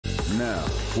now,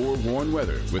 forewarned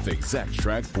weather with Exact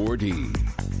Track 4D.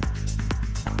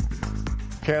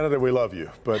 Canada, we love you,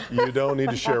 but you don't need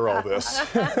to share all this.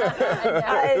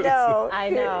 I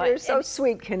know. You're so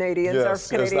sweet, Canadians,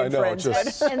 yes, our Canadian I know,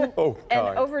 friends. and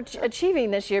overachieving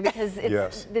this year because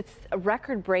it's a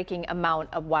record-breaking amount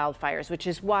of wildfires, which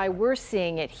is why we're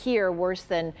seeing it here worse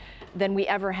than we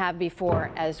ever have before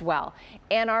as well.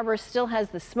 Ann Arbor still has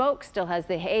the smoke, still has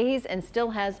the haze, and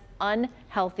still has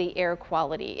unhealthy air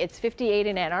quality. It's 58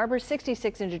 in Ann Arbor,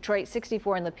 66 in Detroit,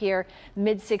 64 in Lapeer,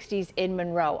 mid-60s in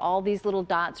Monroe. All these little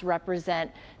dots represent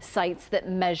sites that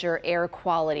measure air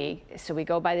quality. So we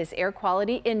go by this air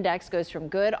quality index, goes from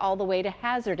good all the way to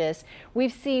hazardous.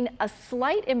 We've seen a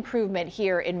slight improvement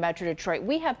here in Metro Detroit.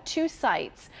 We have 2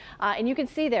 sites, and you can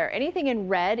see there, anything in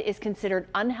red is considered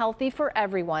unhealthy for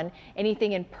everyone.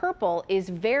 Anything in purple is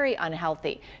very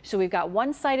unhealthy. So we've got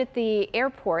one site at the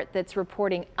airport that's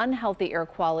reporting unhealthy air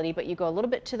quality, but you go a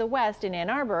little bit to the west in Ann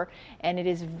Arbor and it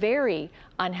is very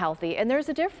unhealthy. And there's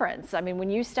a difference. I mean, when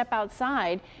you step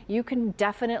outside, you can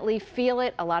definitely feel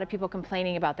it. A lot of people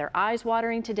complaining about their eyes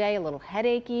watering today, a little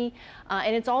headachy,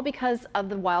 and it's all because of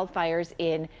the wildfires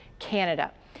in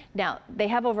Canada. Now, they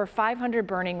have over 500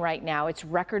 burning right now. It's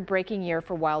record-breaking year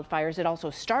for wildfires. It also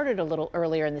started a little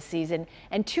earlier in the season,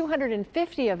 and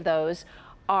 250 of those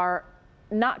are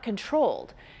not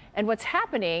controlled. And what's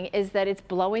happening is that it's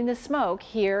blowing the smoke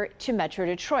here to Metro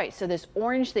Detroit. So this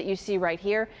orange that you see right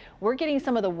here, we're getting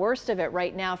some of the worst of it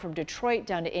right now from Detroit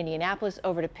down to Indianapolis,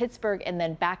 over to Pittsburgh, and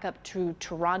then back up to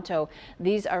Toronto.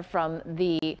 These are from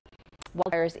the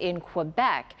wildfires in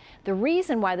Quebec. The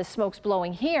reason why the smoke's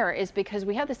blowing here is because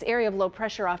we have this area of low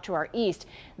pressure off to our east.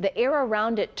 The air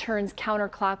around it turns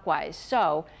counterclockwise.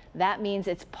 So that means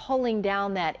it's pulling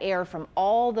down that air from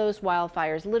all those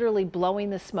wildfires, literally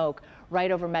blowing the smoke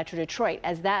right over Metro Detroit.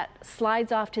 As that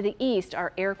slides off to the east,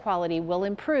 our air quality will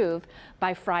improve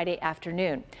by Friday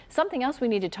afternoon. Something else we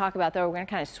need to talk about, though, we're going to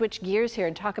kind of switch gears here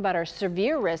and talk about our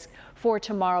severe risk for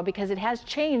tomorrow, because it has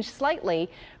changed slightly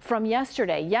from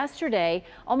yesterday. Yesterday,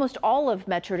 almost all of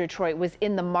Metro Detroit was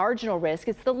in the marginal risk.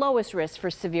 It's the lowest risk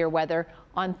for severe weather.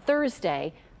 On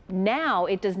Thursday, now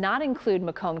it does not include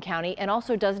Macomb County, and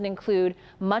also doesn't include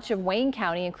much of Wayne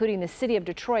County, including the city of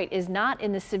Detroit, is not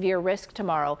in the severe risk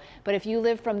tomorrow. But if you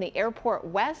live from the airport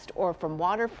west or from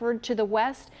Waterford to the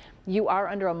west, you are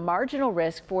under a marginal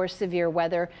risk for severe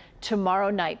weather tomorrow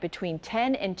night. Between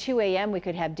 10 and 2 a.m. we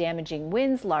could have damaging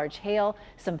winds, large hail,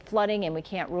 some flooding, and we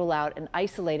can't rule out an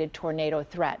isolated tornado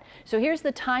threat. So here's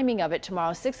the timing of it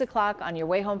tomorrow, 6 o'clock on your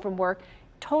way home from work.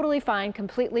 Totally fine,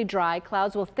 completely dry.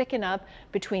 Clouds will thicken up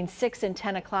between 6 and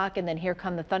 10 o'clock, and then here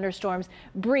come the thunderstorms.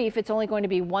 Brief, it's only going to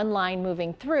be one line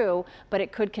moving through, but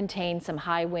it could contain some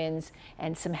high winds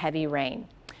and some heavy rain.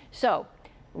 So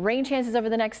rain chances over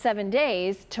the next 7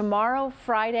 days, tomorrow,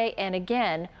 Friday, and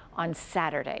again on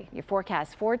Saturday. Your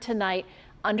forecast for tonight,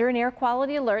 under an air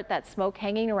quality alert, that smoke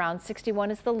hanging around, 61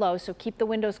 is the low, so keep the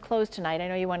windows closed tonight. I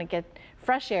know you want to get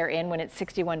fresh air in when it's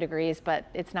 61 degrees, but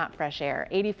it's not fresh air.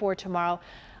 84 tomorrow,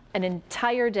 an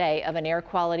entire day of an air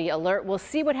quality alert. We'll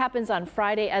see what happens on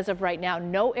Friday. As of right now,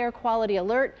 no air quality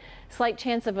alert. Slight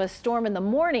chance of a storm in the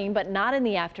morning, but not in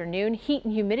the afternoon. Heat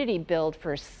and humidity build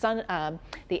for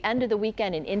the end of the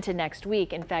weekend and into next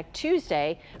week. In fact,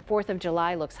 Tuesday, 4th of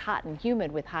July, looks hot and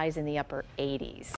humid with highs in the upper 80s.